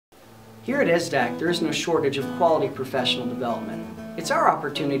Here at ESSDACK, there is no shortage of quality professional development. It's our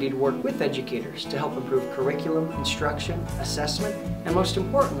opportunity to work with educators to help improve curriculum, instruction, assessment, and most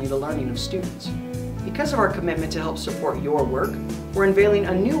importantly, the learning of students. Because of our commitment to help support your work, we're unveiling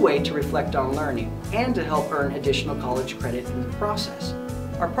a new way to reflect on learning and to help earn additional college credit in the process.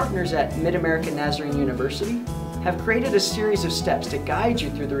 Our partners at MidAmerica Nazarene University have created a series of steps to guide you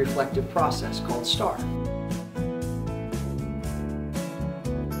through the reflective process called STAR.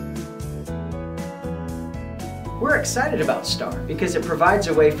 We're excited about STAR because it provides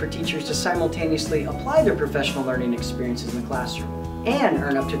a way for teachers to simultaneously apply their professional learning experiences in the classroom and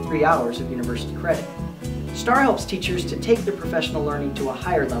earn up to 3 hours of university credit. STAR helps teachers to take their professional learning to a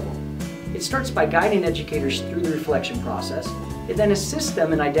higher level. It starts by guiding educators through the reflection process. It then assists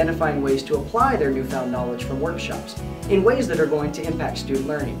them in identifying ways to apply their newfound knowledge from workshops in ways that are going to impact student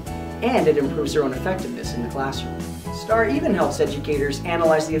learning, and it improves their own effectiveness in the classroom. STAR even helps educators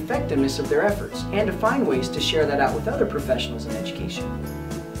analyze the effectiveness of their efforts and to find ways to share that out with other professionals in education.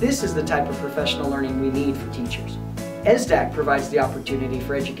 This is the type of professional learning we need for teachers. ESSDACK provides the opportunity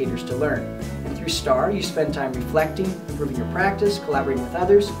for educators to learn, and through STAR you spend time reflecting, improving your practice, collaborating with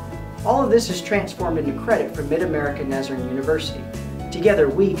others. All of this is transformed into credit from MidAmerica Nazarene University. Together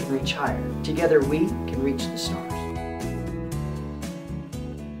we can reach higher. Together we can reach the stars.